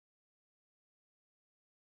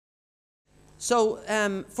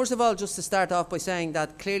First of all, just to start off by saying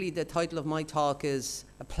that clearly the title of my talk is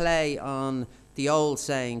a play on the old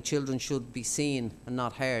saying, children should be seen and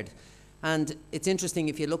not heard. And it's interesting,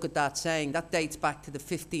 if you look at that saying, that dates back to the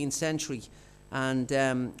 15th century and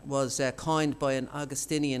was coined by an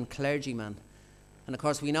Augustinian clergyman. And of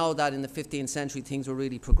course, we know that in the 15th century, things were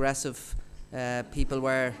really progressive. People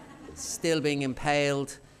were still being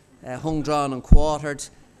impaled, hung, drawn and quartered.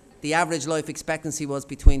 The average life expectancy was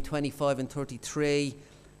between 25 and 33.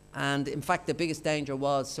 And in fact, the biggest danger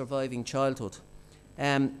was surviving childhood.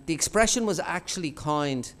 The expression was actually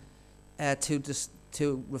coined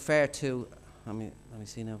to refer to, let me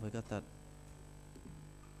see now if I got that.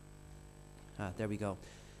 There we go.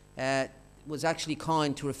 Was actually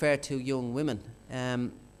coined to refer to young women.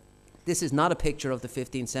 This is not a picture of the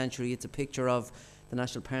 15th century. It's a picture of the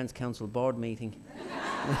National Parents' Council board meeting.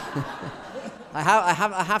 I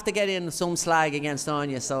have to get in some slag against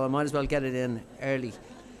Anya, so I might as well get it in early.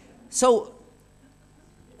 So,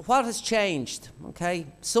 what has changed? Okay,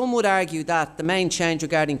 some would argue that the main change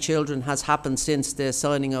regarding children has happened since the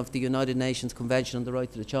signing of the United Nations Convention on the Right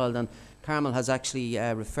of the Child, and Carmel has actually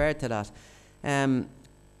referred to that.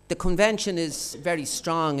 The convention is very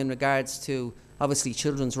strong in regards to, obviously,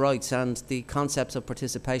 children's rights and the concepts of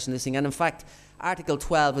participation listening. And in fact, Article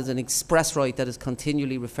 12 is an express right that is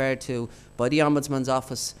continually referred to by the Ombudsman's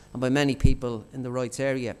Office and by many people in the rights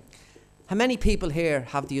area. How many people here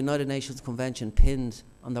have the United Nations Convention pinned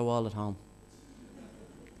on their wall at home?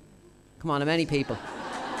 Come on, how many people?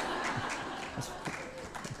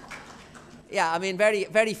 Yeah, I mean, very,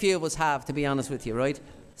 very few of us have, to be honest with you, right?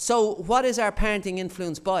 So what is our parenting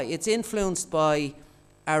influenced by? It's influenced by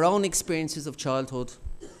our own experiences of childhood,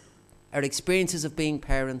 our experiences of being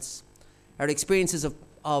parents, our experiences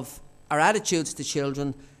of our attitudes to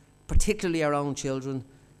children, particularly our own children,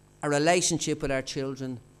 our relationship with our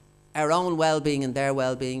children, our own well-being and their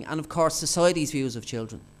well-being, and of course society's views of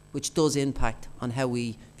children, which does impact on how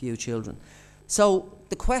we view children. So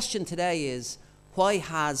the question today is, why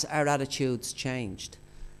has our attitudes changed?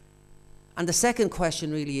 And the second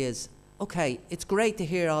question really is, okay, it's great to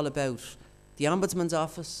hear all about the Ombudsman's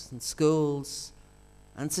Office and schools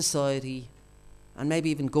and society and maybe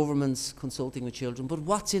even governments consulting with children, but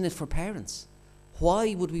what's in it for parents?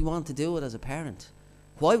 Why would we want to do it as a parent?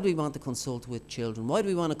 Why would we want to consult with children? Why do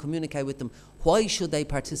we want to communicate with them? Why should they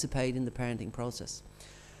participate in the parenting process?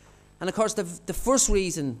 And of course, the first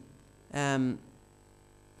reason, I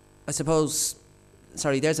suppose,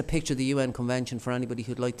 sorry, there's a picture of the UN Convention for anybody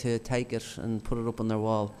who'd like to take it and put it up on their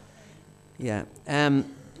wall. Yeah.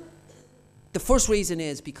 The first reason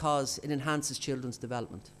is because it enhances children's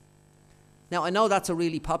development. Now, I know that's a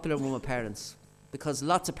really popular one with parents, because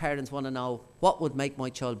lots of parents want to know, what would make my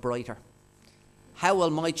child brighter? How will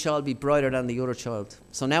my child be brighter than the other child?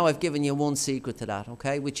 So now I've given you one secret to that,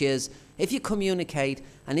 okay, which is, if you communicate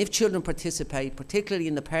and if children participate, particularly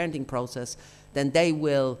in the parenting process, then they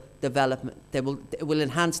will develop, it will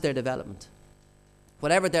enhance their development.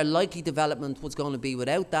 Whatever their likely development was going to be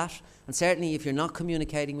without that, and certainly if you're not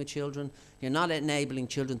communicating with children, you're not enabling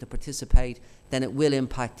children to participate, then it will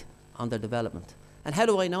impact on their development. And how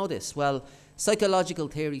do I know this? Well, psychological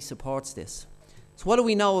theory supports this. So what do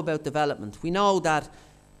we know about development? We know that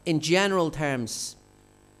in general terms,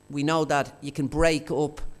 we know that you can break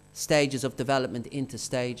up stages of development into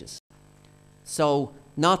stages. So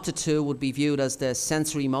 0 to 2 would be viewed as the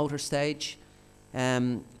sensory motor stage,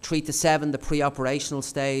 3 to 7 the pre-operational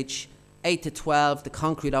stage, 8 to 12 the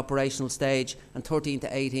concrete operational stage, and 13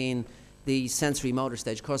 to 18 the sensory motor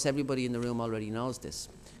stage. Of course, everybody in the room already knows this.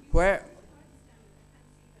 Where?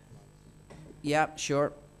 Yeah,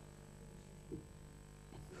 sure.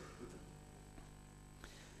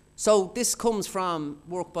 So this comes from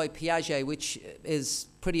work by Piaget, which is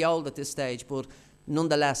pretty old at this stage, but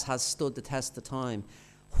nonetheless has stood the test of time.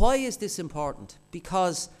 Why is this important?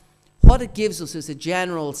 Because what it gives us is a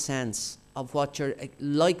general sense of what your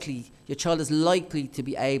child is likely to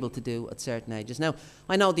be able to do at certain ages. Now,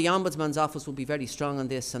 I know the Ombudsman's Office will be very strong on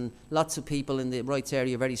this, and lots of people in the rights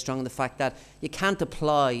area are very strong on the fact that you can't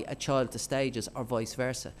apply a child to stages or vice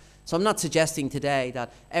versa. So I'm not suggesting today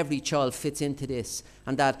that every child fits into this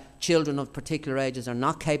and that children of particular ages are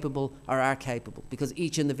not capable or are capable, because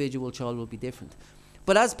each individual child will be different.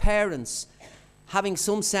 But as parents, having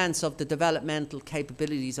some sense of the developmental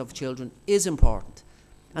capabilities of children is important.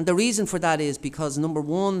 And the reason for that is because, number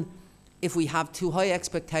one, if we have too high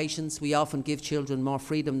expectations, we often give children more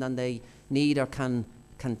freedom than they need or can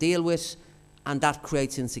deal with, and that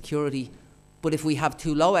creates insecurity. But if we have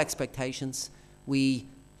too low expectations, we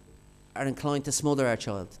are inclined to smother our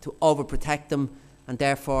child, to overprotect them, and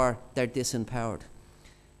therefore they're disempowered.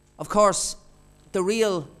 Of course, the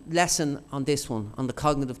real lesson on this one, on the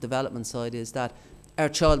cognitive development side, is that our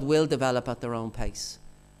child will develop at their own pace.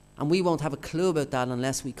 And we won't have a clue about that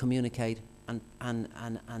unless we communicate and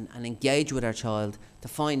engage with our child to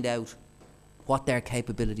find out what their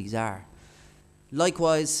capabilities are.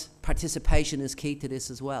 Likewise, participation is key to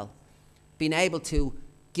this as well. Being able to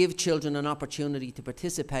give children an opportunity to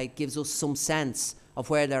participate gives us some sense of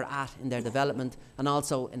where they're at in their development, and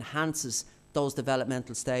also enhances those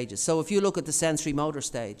developmental stages. So if you look at the sensory motor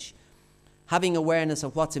stage, having awareness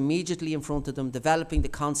of what's immediately in front of them, developing the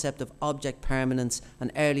concept of object permanence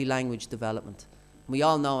and early language development. We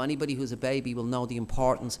all know, anybody who's a baby will know the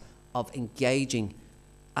importance of engaging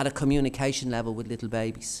at a communication level with little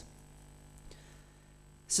babies.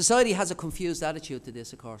 Society has a confused attitude to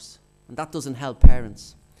this, of course, and that doesn't help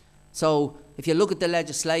parents. So if you look at the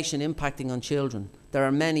legislation impacting on children, there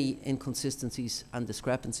are many inconsistencies and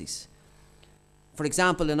discrepancies. For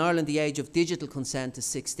example, in Ireland, the age of digital consent is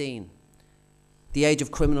 16. The age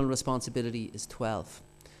of criminal responsibility is 12.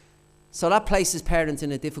 So that places parents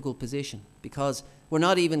in a difficult position, because we're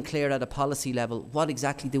not even clear at a policy level what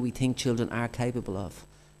exactly do we think children are capable of.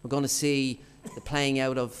 We're going to see the playing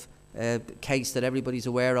out of a case that everybody's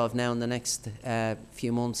aware of now in the next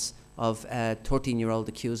few months of a 13-year-old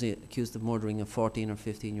accused of murdering a 14 or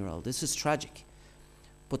 15-year-old. This is tragic.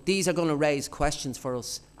 But these are going to raise questions for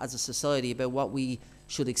us as a society about what we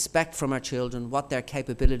should expect from our children, what their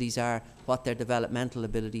capabilities are, what their developmental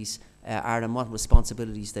abilities are, and what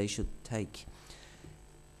responsibilities they should take.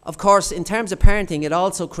 Of course, in terms of parenting, it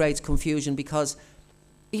also creates confusion, because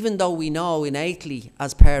even though we know innately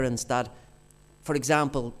as parents that, for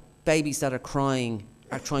example, babies that are crying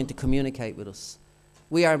are trying to communicate with us,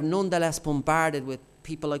 we are nonetheless bombarded with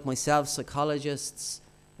people like myself, psychologists,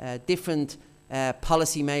 different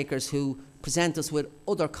policy makers who present us with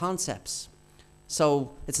other concepts.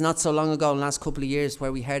 So it's not so long ago, in the last couple of years,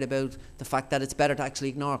 where we heard about the fact that it's better to actually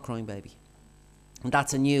ignore a crying baby. And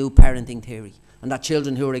that's a new parenting theory. And that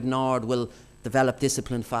children who are ignored will develop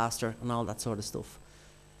discipline faster and all that sort of stuff.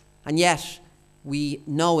 And yet, we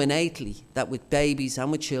know innately that with babies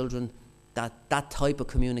and with children, that type of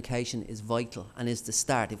communication is vital and is the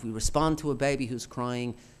start. If we respond to a baby who's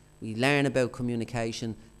crying, we learn about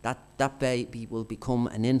communication, that baby will become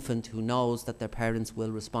an infant who knows that their parents will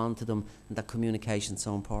respond to them, and that communication is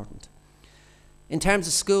so important. In terms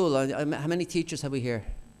of school, how many teachers have we here?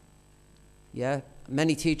 Yeah,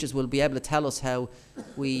 many teachers will be able to tell us how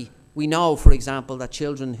we know, for example, that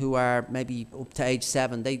children who are maybe up to age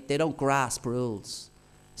 7, they don't grasp rules.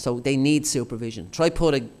 So they need supervision. Try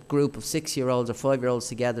put a group of 6-year-olds or 5-year-olds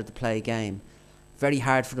together to play a game. Very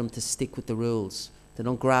hard for them to stick with the rules. They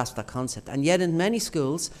don't grasp that concept. And yet in many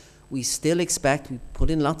schools, we put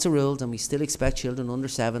in lots of rules, and we still expect children under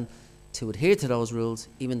 7 to adhere to those rules,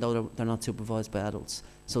 even though they're not supervised by adults.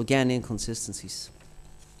 So again, inconsistencies.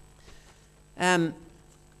 The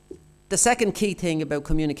second key thing about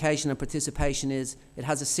communication and participation is it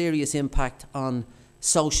has a serious impact on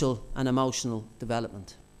social and emotional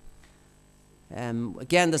development.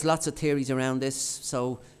 Again, there's lots of theories around this.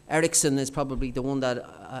 So Erickson is probably the one that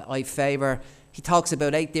I favour. He talks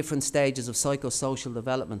about 8 different stages of psychosocial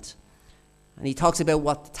development. And he talks about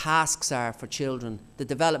what the tasks are for children, the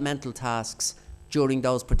developmental tasks during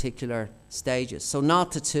those particular stages. So 0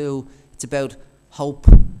 to 2, it's about hope.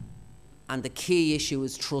 And the key issue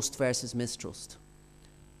is trust versus mistrust.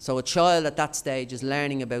 So a child at that stage is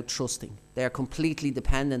learning about trusting. They are completely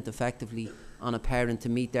dependent, effectively, on a parent to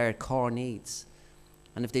meet their core needs.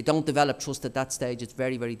 And if they don't develop trust at that stage, it's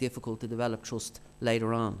very, very difficult to develop trust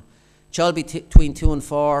later on. Child between 2 and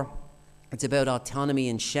 4, it's about autonomy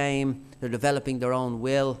and shame. They're developing their own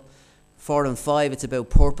will. 4 and 5, it's about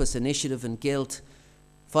purpose, initiative, and guilt.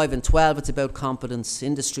 5 and 12, it's about competence,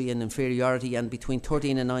 industry, and inferiority. And between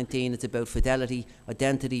 13 and 19, it's about fidelity,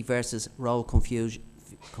 identity versus role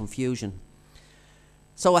confusion.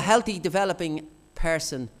 So a healthy developing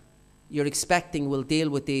person you're expecting will deal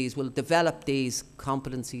with these, will develop these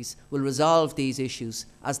competencies, will resolve these issues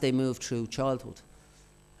as they move through childhood.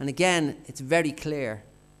 And again, it's very clear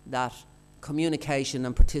that communication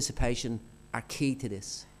and participation are key to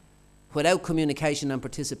this. Without communication and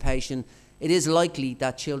participation, it is likely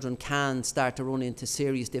that children can start to run into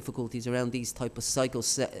serious difficulties around these type of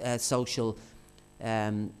psychosocial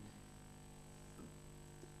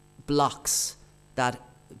blocks that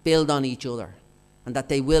build on each other, and that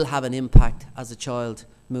they will have an impact as a child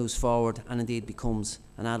moves forward and indeed becomes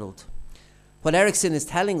an adult. What Erickson is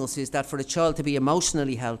telling us is that for a child to be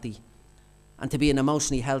emotionally healthy and to be an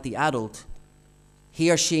emotionally healthy adult,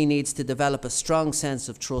 he or she needs to develop a strong sense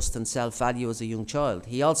of trust and self-value as a young child.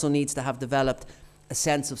 He also needs to have developed a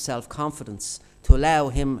sense of self-confidence, to allow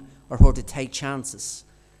him or her to take chances,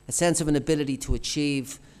 a sense of an ability to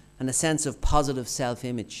achieve, and a sense of positive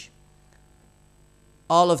self-image.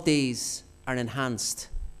 All of these are enhanced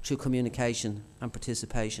through communication and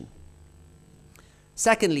participation.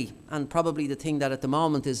 Secondly, and probably the thing that at the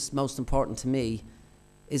moment is most important to me,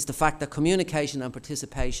 is the fact that communication and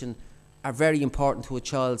participation are very important to a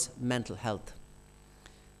child's mental health.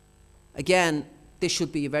 Again, this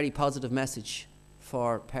should be a very positive message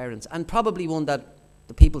for parents, and probably one that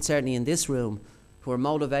the people certainly in this room who are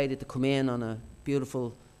motivated to come in on a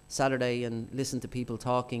beautiful Saturday and listen to people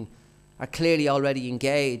talking are clearly already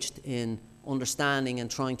engaged in understanding and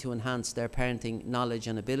trying to enhance their parenting knowledge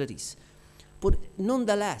and abilities. But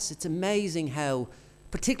nonetheless, it's amazing how,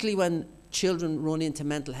 particularly when children run into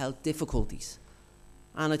mental health difficulties,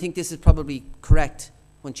 and I think this is probably correct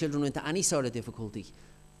when children run into any sort of difficulty,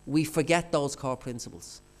 we forget those core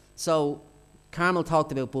principles. So Carmel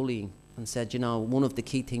talked about bullying and said, you know, one of the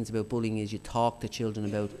key things about bullying is you talk to children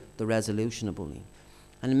about the resolution of bullying.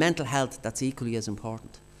 And in mental health, that's equally as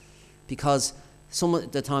important. Because some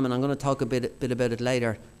of the time, and I'm going to talk a bit about it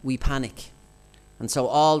later, we panic. And so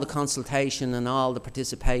all the consultation and all the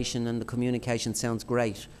participation and the communication sounds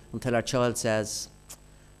great until our child says,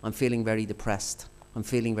 I'm feeling very depressed. I'm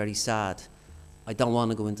feeling very sad. I don't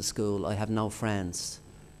want to go into school. I have no friends.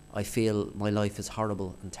 I feel my life is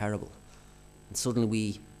horrible and terrible. And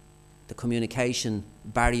suddenly the communication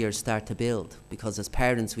barriers start to build, because as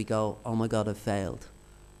parents we go, oh my God, I've failed.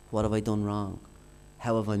 What have I done wrong?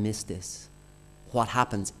 How have I missed this? What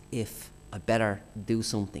happens if I better do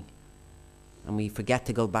something? And we forget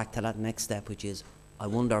to go back to that next step, which is, I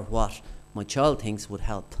wonder what my child thinks would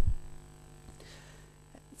help.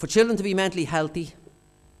 For children to be mentally healthy,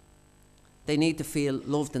 they need to feel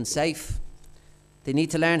loved and safe. They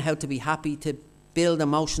need to learn how to be happy, to build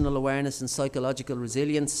emotional awareness and psychological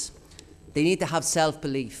resilience. They need to have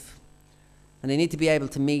self-belief. And they need to be able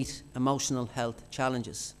to meet emotional health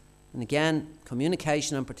challenges. And again,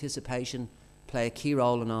 communication and participation play a key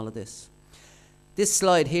role in all of this. This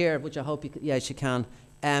slide here, which I hope you can,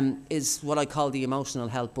 is what I call the emotional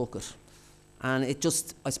health bucket. And it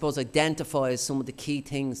just, I suppose, identifies some of the key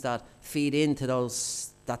things that feed into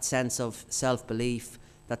that sense of self-belief,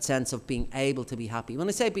 that sense of being able to be happy. When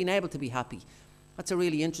I say being able to be happy, that's a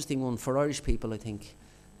really interesting one for Irish people, I think.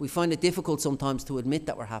 We find it difficult sometimes to admit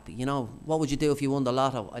that we're happy. You know, what would you do if you won the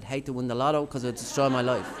lotto? I'd hate to win the lotto because it would destroy my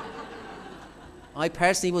life. I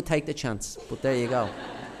personally would take the chance, but there you go.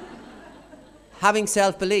 Having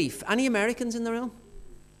self-belief. Any Americans in the room?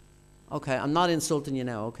 Okay, I'm not insulting you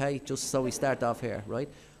now, okay? Just so we start off here, right?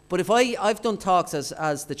 But if I've done talks,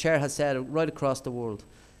 as the chair has said, right across the world.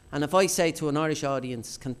 And if I say to an Irish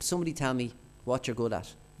audience, can somebody tell me what you're good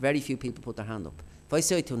at? Very few people put their hand up. If I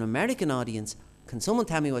say to an American audience, can someone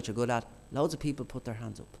tell me what you're good at? Loads of people put their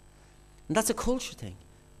hands up. And that's a culture thing.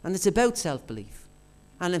 And it's about self-belief.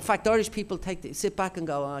 And in fact, Irish people sit back and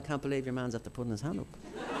go, oh, I can't believe your man's after putting his hand up.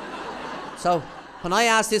 So when I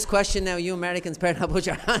ask this question now, you Americans better not put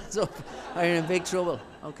your hands up or you're in big trouble,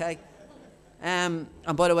 okay? And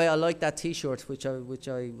by the way, I like that T-shirt, which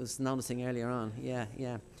I was noticing earlier on.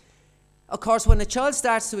 Yeah. Of course, when a child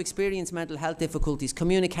starts to experience mental health difficulties,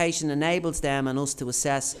 communication enables them and us to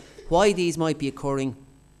assess why these might be occurring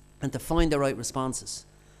and to find the right responses.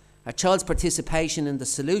 A child's participation in the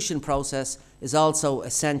solution process is also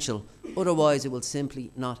essential, otherwise it will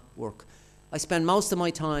simply not work. I spend most of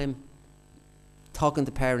my time talking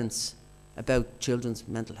to parents about children's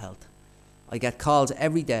mental health. I get calls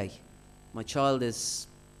every day. My child is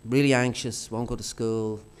really anxious, won't go to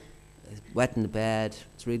school, is wet in the bed,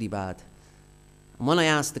 it's really bad. And when I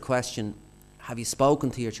ask the question, have you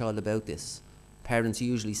spoken to your child about this? Parents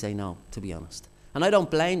usually say no, to be honest. And I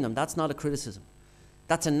don't blame them, that's not a criticism.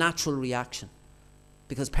 That's a natural reaction.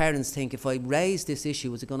 Because parents think, if I raise this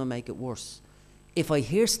issue, is it going to make it worse? If I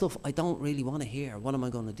hear stuff I don't really want to hear, what am I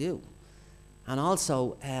going to do? And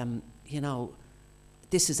also, you know,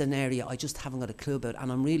 this is an area I just haven't got a clue about,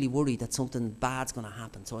 and I'm really worried that something bad's going to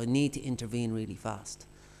happen, so I need to intervene really fast.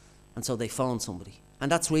 And so they phone somebody.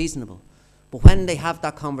 And that's reasonable. But when they have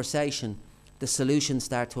that conversation, the solutions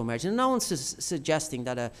start to emerge. And no one's suggesting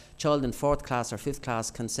that a child in 4th class or 5th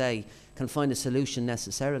class can find a solution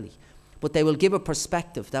necessarily. But they will give a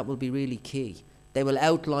perspective that will be really key. They will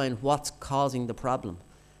outline what's causing the problem.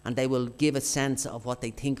 And they will give a sense of what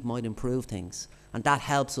they think might improve things. And that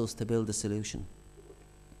helps us to build a solution.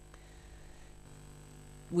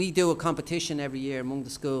 We do a competition every year among the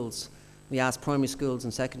schools. We ask primary schools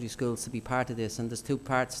and secondary schools to be part of this. And there's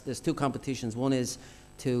two competitions. One is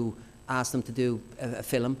to ask them to do a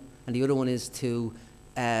film. And the other one is to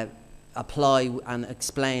apply and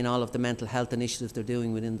explain all of the mental health initiatives they're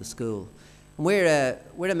doing within the school. And we're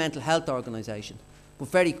a mental health organisation, but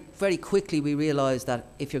very, very quickly we realised that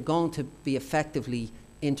if you're going to be effectively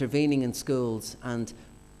intervening in schools and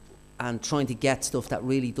trying to get stuff that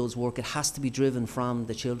really does work, it has to be driven from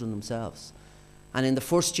the children themselves. And in the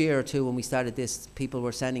first year or two when we started this, people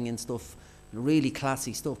were sending in stuff, really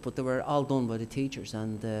classy stuff, but they were all done by the teachers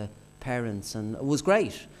and the parents, and it was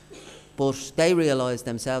great. But they realised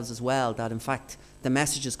themselves as well that in fact the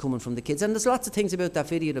message is coming from the kids. And there's lots of things about that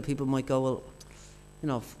video that people might go, well, you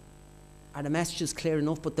know, are the messages clear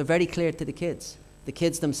enough? But they're very clear to the kids. The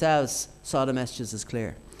kids themselves saw the messages as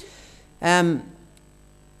clear.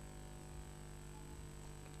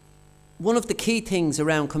 One of the key things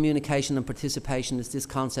around communication and participation is this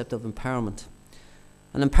concept of empowerment.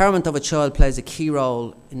 And empowerment of a child plays a key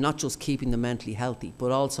role in not just keeping them mentally healthy,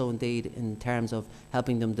 but also indeed in terms of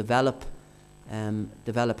helping them develop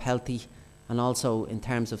healthy, and also in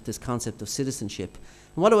terms of this concept of citizenship.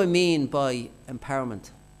 And what do I mean by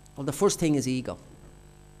empowerment? Well, the first thing is ego,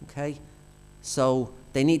 okay? So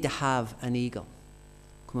they need to have an ego.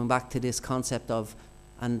 Coming back to this concept of,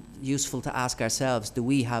 and useful to ask ourselves, do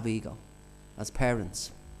we have ego as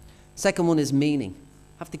parents? Second one is meaning.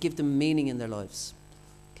 Have to give them meaning in their lives.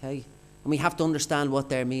 Okay? And we have to understand what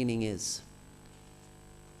their meaning is.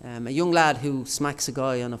 A young lad who smacks a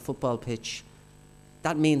guy on a football pitch,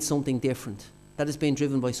 that means something different. That is being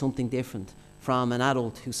driven by something different from an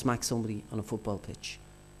adult who smacks somebody on a football pitch.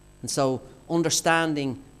 And so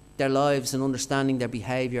understanding their lives and understanding their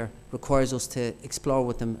behaviour requires us to explore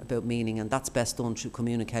with them about meaning, and that's best done through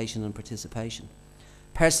communication and participation.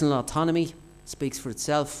 Personal autonomy speaks for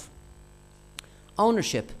itself.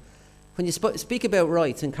 Ownership. When you speak about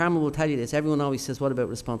rights, and Carmen will tell you this, everyone always says, what about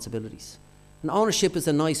responsibilities? And ownership is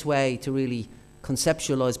a nice way to really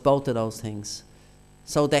conceptualise both of those things.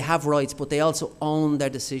 So they have rights, but they also own their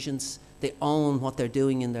decisions. They own what they're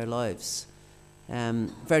doing in their lives.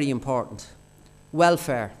 Very important.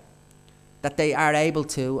 Welfare. That they are able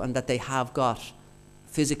to, and that they have got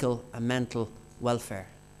physical and mental welfare.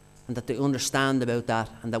 And that they understand about that,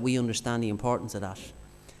 and that we understand the importance of that.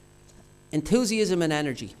 Enthusiasm and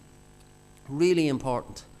energy. Really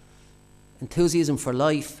important. Enthusiasm for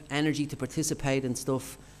life, energy to participate in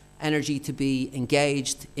stuff, energy to be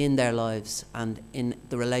engaged in their lives and in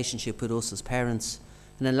the relationship with us as parents.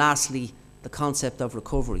 And then lastly, the concept of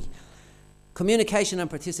recovery. Communication and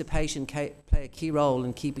participation play a key role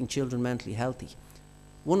in keeping children mentally healthy.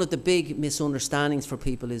 One of the big misunderstandings for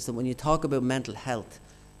people is that when you talk about mental health,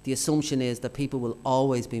 the assumption is that people will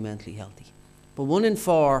always be mentally healthy. But 1 in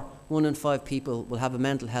 4, 1 in 5 people will have a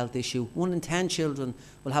mental health issue. 1 in 10 children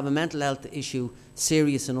will have a mental health issue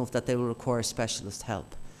serious enough that they will require specialist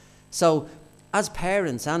help. So as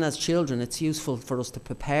parents and as children, it's useful for us to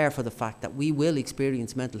prepare for the fact that we will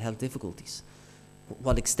experience mental health difficulties.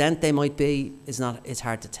 What extent they might be is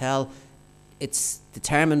hard to tell. It's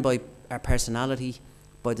determined by our personality,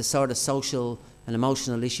 by the sort of social and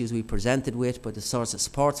emotional issues we presented with, by the sorts of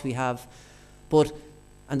supports we have.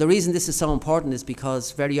 And the reason this is so important is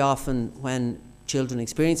because very often when children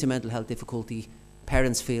experience a mental health difficulty,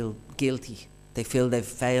 parents feel guilty. They feel they've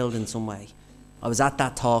failed in some way. I was at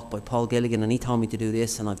that talk by Paul Gilligan and he told me to do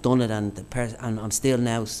this and I've done it, and I'm still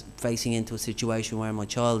now facing into a situation where my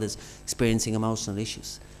child is experiencing emotional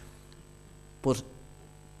issues. But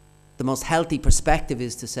the most healthy perspective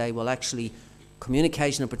is to say, well, actually,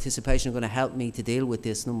 communication and participation are going to help me to deal with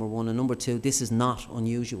this, number one. And number two, this is not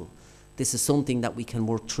unusual. This is something that we can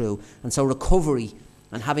work through. And so recovery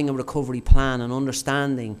and having a recovery plan and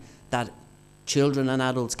understanding that children and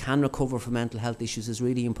adults can recover from mental health issues is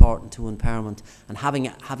really important to empowerment, and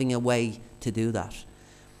having a way to do that.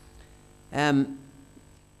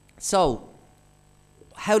 So,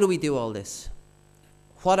 how do we do all this?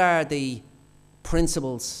 What are the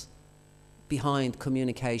principles behind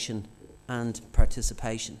communication and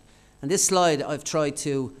participation? And this slide I've tried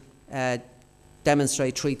to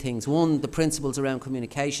demonstrate 3 things. 1, the principles around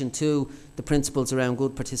communication. 2, the principles around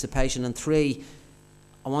good participation. And 3,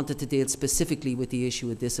 I wanted to deal specifically with the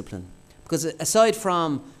issue of discipline. Because aside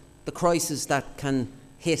from the crisis that can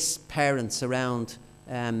hit parents around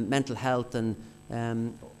mental health and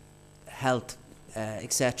health,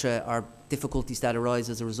 etc., or difficulties that arise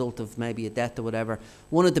as a result of maybe a death or whatever,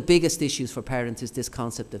 one of the biggest issues for parents is this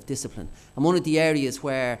concept of discipline. And one of the areas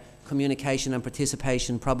where communication and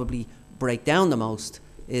participation probably break down the most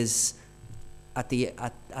is at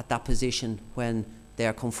that position when they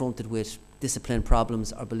are confronted with discipline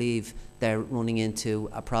problems or believe they're running into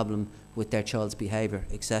a problem with their child's behaviour,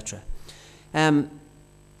 etc.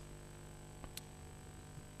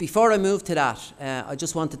 The Before I move to that, I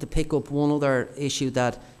just wanted to pick up one other issue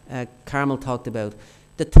that Carmel talked about.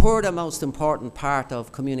 The third and most important part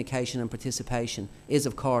of communication and participation is,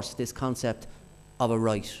 of course, this concept of a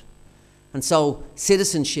right. And so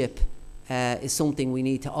citizenship is something we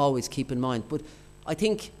need to always keep in mind. But I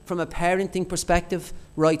think from a parenting perspective,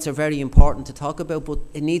 rights are very important to talk about, but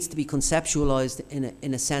it needs to be conceptualized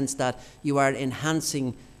in a sense that you are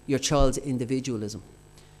enhancing your child's individualism.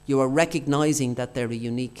 You are recognizing that they're a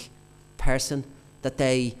unique person, that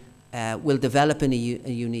they will develop in a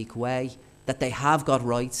unique way, that they have got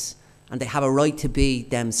rights, and they have a right to be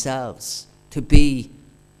themselves, to be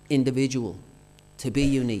individual, to be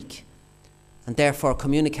unique. And therefore,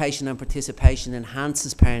 communication and participation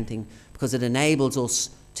enhances parenting because it enables us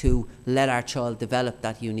to let our child develop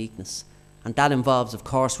that uniqueness. And that involves, of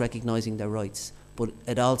course, recognizing their rights, but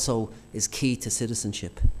it also is key to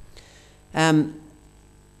citizenship.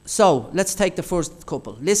 So, let's take the first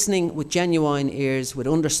couple. Listening with genuine ears, with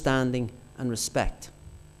understanding and respect.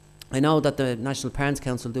 I know that the National Parents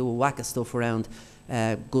Council do a whack of stuff around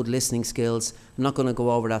good listening skills. I'm not going to go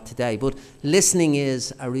over that today, but listening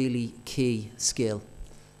is a really key skill.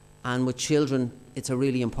 And with children, it's a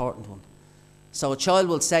really important one. So a child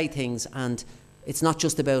will say things, and it's not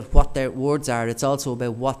just about what their words are, it's also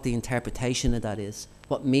about what the interpretation of that is,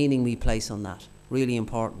 what meaning we place on that. Really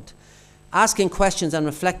important. Asking questions and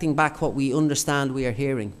reflecting back what we understand we are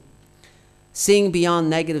hearing. Seeing beyond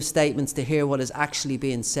negative statements to hear what is actually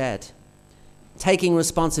being said. Taking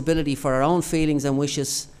responsibility for our own feelings and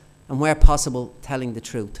wishes, and where possible, telling the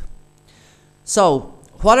truth. So,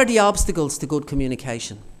 what are the obstacles to good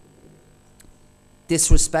communication?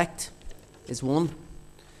 Disrespect is one.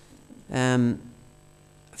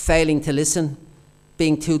 Failing to listen,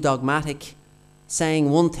 being too dogmatic, saying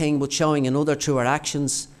one thing but showing another through our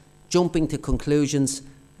actions, jumping to conclusions,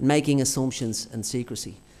 making assumptions and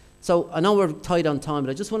secrecy. So I know we're tight on time, but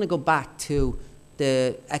I just want to go back to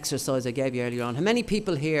the exercise I gave you earlier on. How many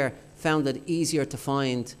people here found it easier to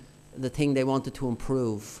find the thing they wanted to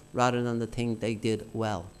improve rather than the thing they did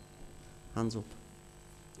well? Hands up.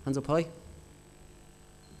 Hands up high.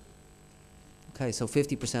 Okay, so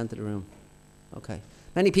 50% of the room. Okay.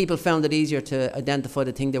 Many people found it easier to identify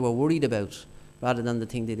the thing they were worried about rather than the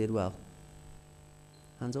thing they did well.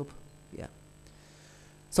 Hands up. Yeah.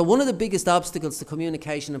 So one of the biggest obstacles to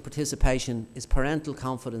communication and participation is parental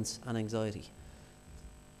confidence and anxiety.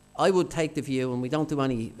 I would take the view, and we don't do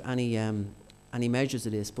any measures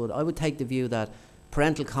of this, but I would take the view that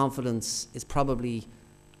parental confidence is probably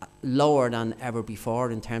lower than ever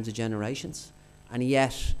before in terms of generations, and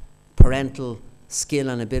yet parental skill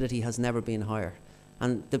and ability has never been higher.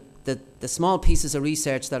 And the small pieces of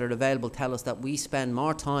research that are available tell us that we spend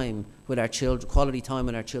more time with our children, quality time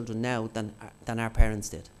with our children now than our parents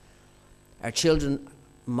did. Our children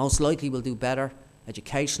most likely will do better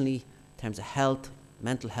educationally, in terms of health,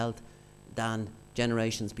 mental health, than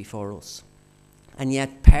generations before us. And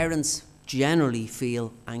yet parents generally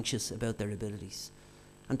feel anxious about their abilities.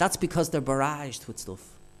 And that's because they're barraged with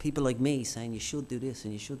stuff. People like me saying you should do this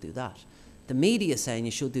and you should do that. The media saying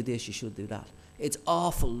you should do this, you should do that. It's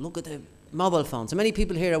awful. Look at the mobile phones. How many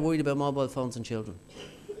people here are worried about mobile phones and children?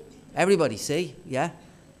 Everybody, see? Yeah?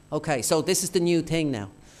 Okay, so this is the new thing now.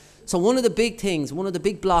 So one of the big things, one of the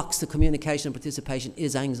big blocks to communication and participation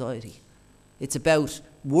is anxiety. It's about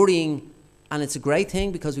worrying, and it's a great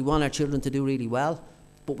thing because we want our children to do really well,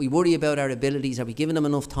 but we worry about our abilities. Are we giving them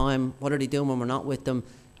enough time? What are they doing when we're not with them?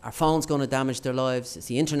 Our phone's going to damage their lives. Is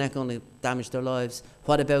the internet going to damage their lives?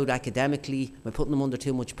 What about academically? Am I putting them under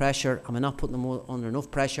too much pressure? Am I not putting them under enough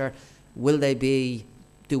pressure? Will they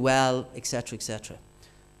do well, etc., etc.?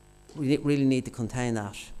 We really need to contain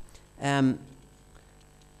that.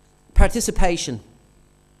 Participation.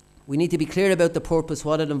 We need to be clear about the purpose,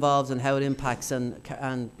 what it involves and how it impacts, and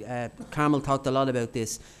Carmel talked a lot about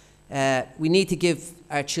this. We need to give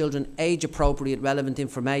our children age-appropriate, relevant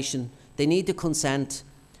information. They need to consent.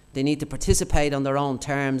 They need to participate on their own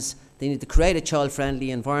terms. They need to create a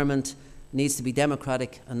child-friendly environment. It needs to be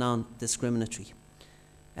democratic and non-discriminatory.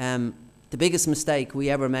 The biggest mistake we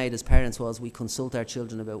ever made as parents was we consult our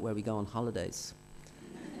children about where we go on holidays.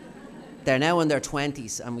 They're now in their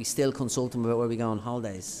 20s and we still consult them about where we go on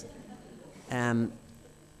holidays.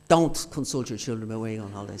 Don't consult your children about where you go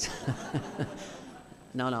on holidays.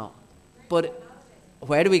 No. But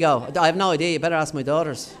where do we go? I have no idea. You better ask my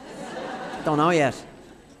daughters. Don't know yet.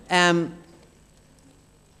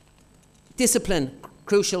 Discipline,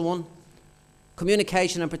 crucial one.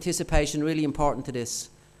 Communication and participation, really important to this.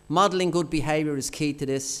 Modelling good behaviour is key to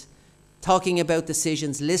this. Talking about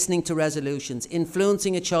decisions, listening to resolutions,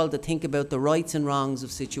 influencing a child to think about the rights and wrongs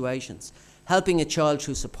of situations. helping a child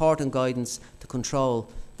through support and guidance to control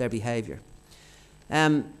their behaviour.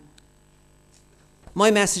 My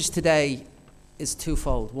message today is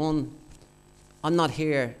twofold. One, I'm not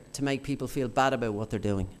here to make people feel bad about what they're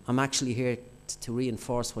doing. I'm actually here to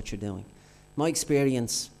reinforce what you're doing. My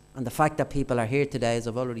experience and the fact that people are here today, as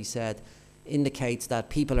I've already said, indicates that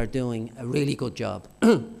people are doing a really good job.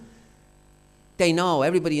 They know,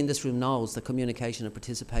 everybody in this room knows that communication and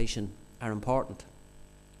participation are important.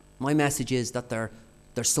 My message is that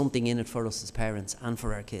there's something in it for us as parents and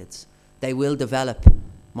for our kids. They will develop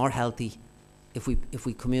more healthy if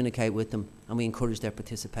we communicate with them and we encourage their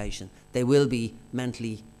participation. They will be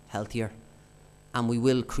mentally healthier, and we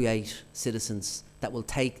will create citizens that will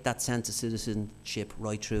take that sense of citizenship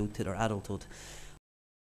right through to their adulthood.